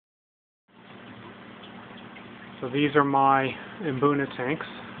So these are my Mbuna tanks.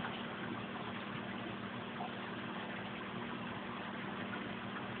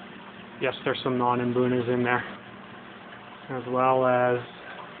 Yes, there's some non-Mbunas in there, as well as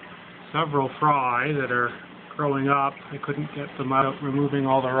several fry that are growing up. I couldn't get them out, removing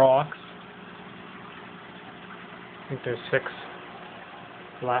all the rocks. I think there's 6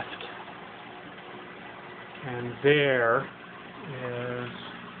 left. And there is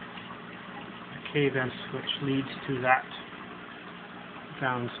a cave vent which leads to that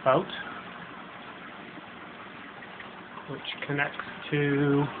downspout, which connects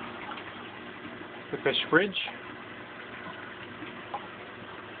to the fish bridge.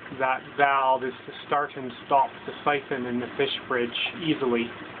 That valve is to start and stop the siphon in the fish bridge easily,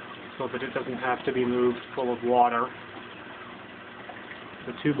 so that it doesn't have to be moved full of water.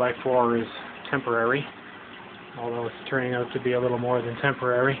 The 2x4 is temporary, although it's turning out to be a little more than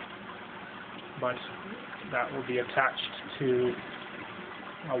temporary, but that will be attached to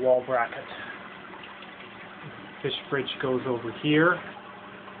a wall bracket. Fish bridge goes over here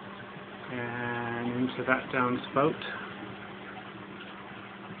and into that downspout,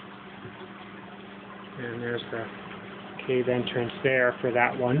 and there's the cave entrance there for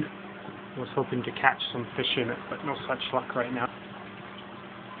that one. I was hoping to catch some fish in it, but no such luck right now.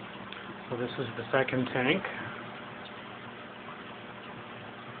 So this is the second tank.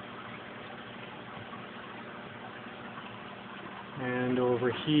 And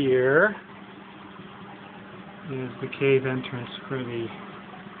over here is the cave entrance for the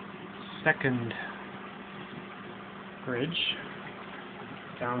second bridge.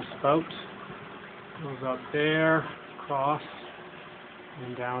 Downspout goes up there, across,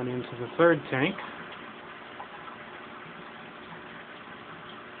 and down into the third tank.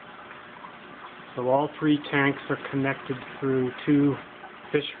 So all 3 tanks are connected through 2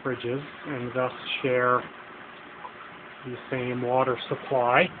 fish bridges and thus share the same water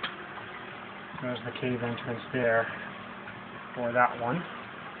supply. There's the cave entrance there for that one.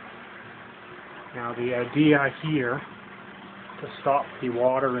 Now the idea here, to stop the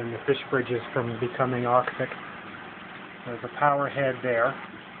water in the fish bridges from becoming anoxic, there's a power head there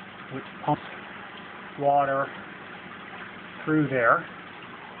which pumps water through there,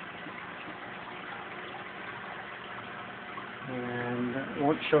 and I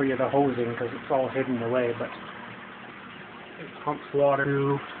won't show you the hosing because it's all hidden away, but it pumps water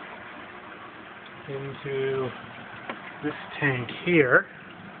through into this tank here.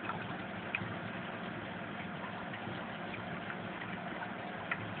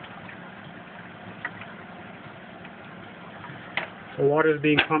 The water is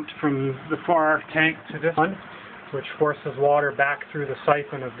being pumped from the far tank to this one, which forces water back through the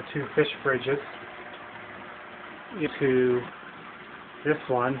siphon of the 2 fish bridges into this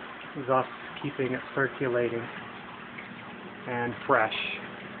one, thus keeping it circulating and fresh.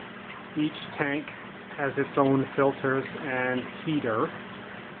 Each tank has its own filters and heater.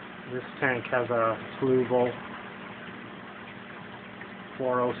 This tank has a fluval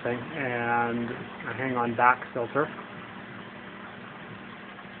fluoro thing and a hang-on back filter.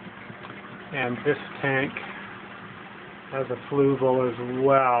 And this tank has a fluval as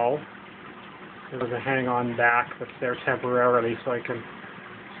well. There's a hang-on back that's there temporarily, so I can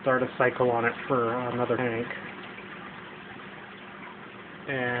start a cycle on it for another tank.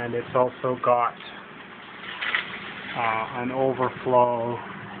 And it's also got an overflow.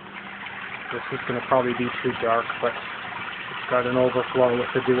 This is going to probably be too dark, but it's got an overflow with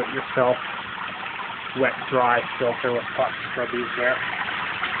the do-it-yourself wet-dry filter with pot scrubbies there.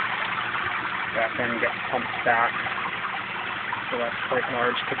 That then gets pumped back, so that's quite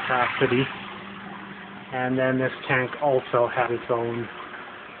large capacity. And then this tank also has its own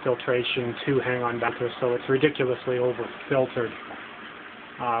filtration, 2 hang-on filters, so it's ridiculously over-filtered,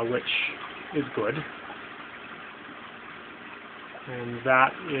 which is good. And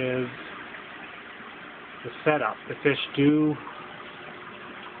that is the setup. The fish do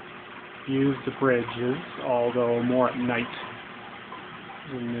use the bridges, although more at night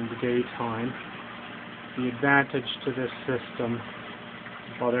than in the daytime. The advantage to this system,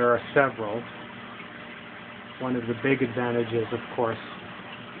 well, there are several. One of the big advantages, of course,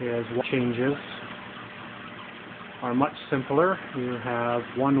 is water changes are much simpler. You have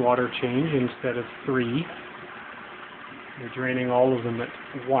 1 water change instead of 3. You're draining all of them at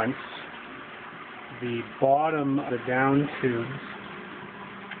once. The bottom of the down tubes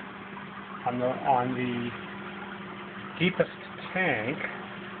on the deepest tank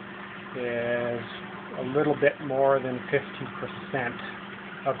is a little bit more than 50%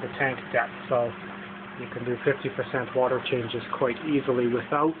 of the tank depth, so you can do 50% water changes quite easily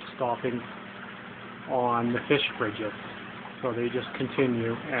without stopping on the fish bridges. So they just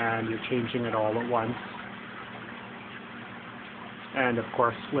continue and you're changing it all at once. And of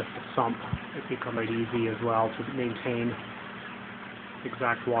course with the sump it becomes quite easy as well to maintain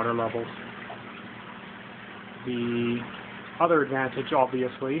exact water levels. The other advantage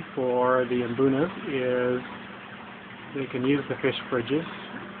obviously for the Mbunas is they can use the fish bridges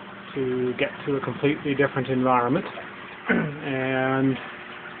to get to a completely different environment and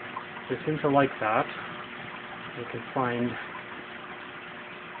they seem to like that. They can find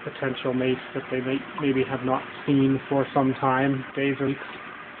potential mates that they maybe have not seen for some time, days or weeks,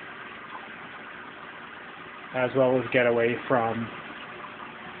 as well as get away from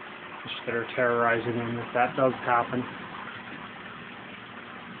fish that are terrorizing them if that does happen.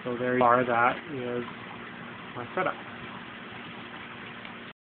 So there you are, that is my setup.